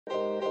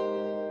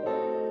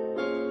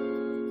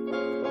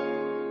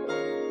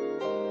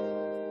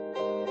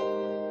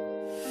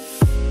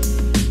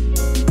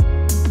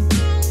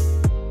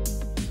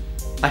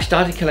I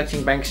started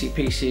collecting Banksy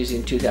pieces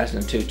in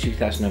 2002,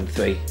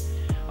 2003.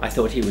 I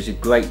thought he was a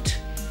great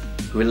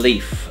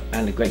relief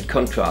and a great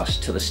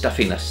contrast to the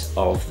stuffiness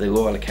of the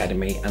Royal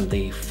Academy and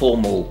the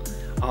formal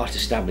art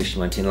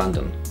establishment in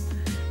London.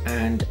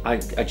 And I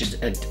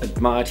just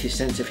admired his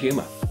sense of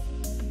humour.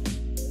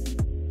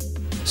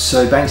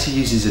 So Banksy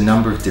uses a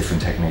number of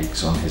different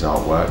techniques on his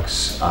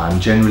artworks.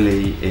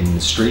 Generally in the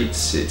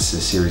streets, it's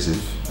a series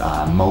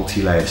of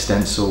multi-layer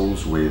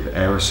stencils with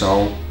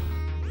aerosol.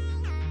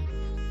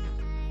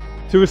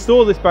 To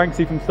restore this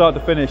Banksy from start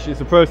to finish,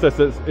 it's a process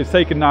it's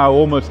taken now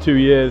almost 2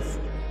 years.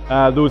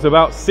 There was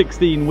about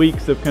 16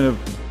 weeks of kind of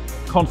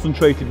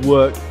concentrated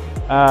work,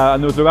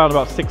 and there was around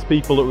about 6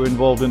 people that were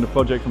involved in the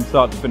project from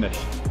start to finish.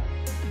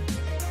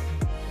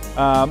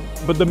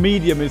 But the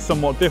medium is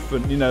somewhat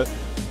different. You know,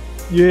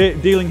 you're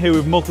dealing here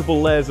with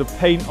multiple layers of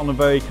paint on a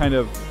very kind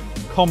of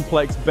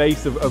complex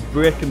base of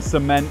brick and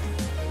cement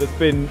that's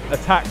been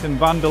attacked and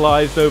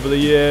vandalised over the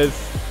years.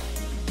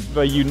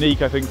 Very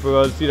unique, I think, for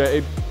us. You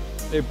know,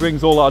 it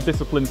brings all our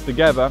disciplines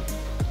together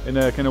in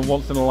a kind of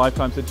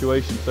once-in-a-lifetime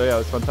situation. So yeah,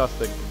 it's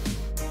fantastic.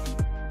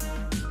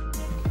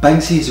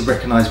 Banksy is a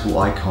recognisable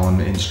icon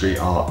in street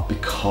art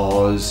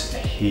because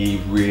he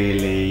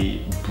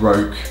really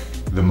broke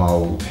the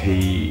mould.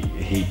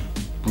 He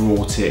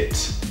brought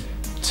it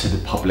to the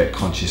public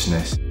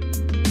consciousness.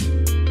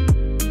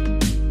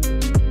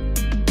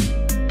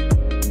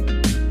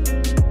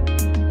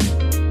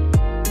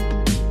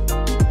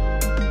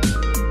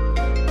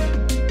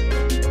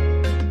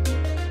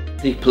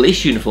 The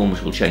police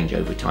uniforms will change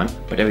over time,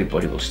 but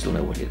everybody will still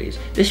know what it is.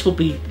 This will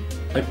be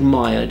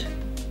admired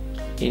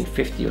in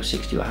 50 or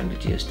 60 or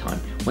 100 years' time,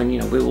 when, you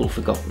know, we're all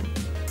forgotten.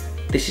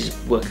 This is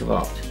a work of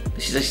art.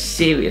 This is a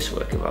serious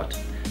work of art,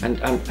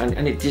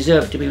 and it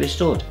deserves to be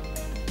restored.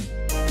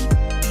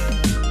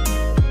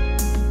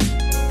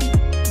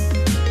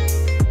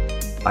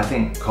 I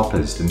think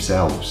coppers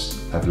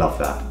themselves have loved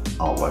that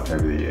artwork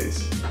over the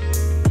years.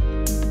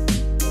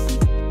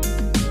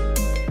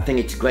 I think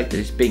it's great that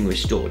it's being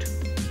restored.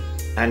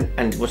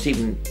 And what's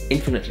even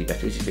infinitely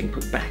better is it's being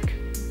put back.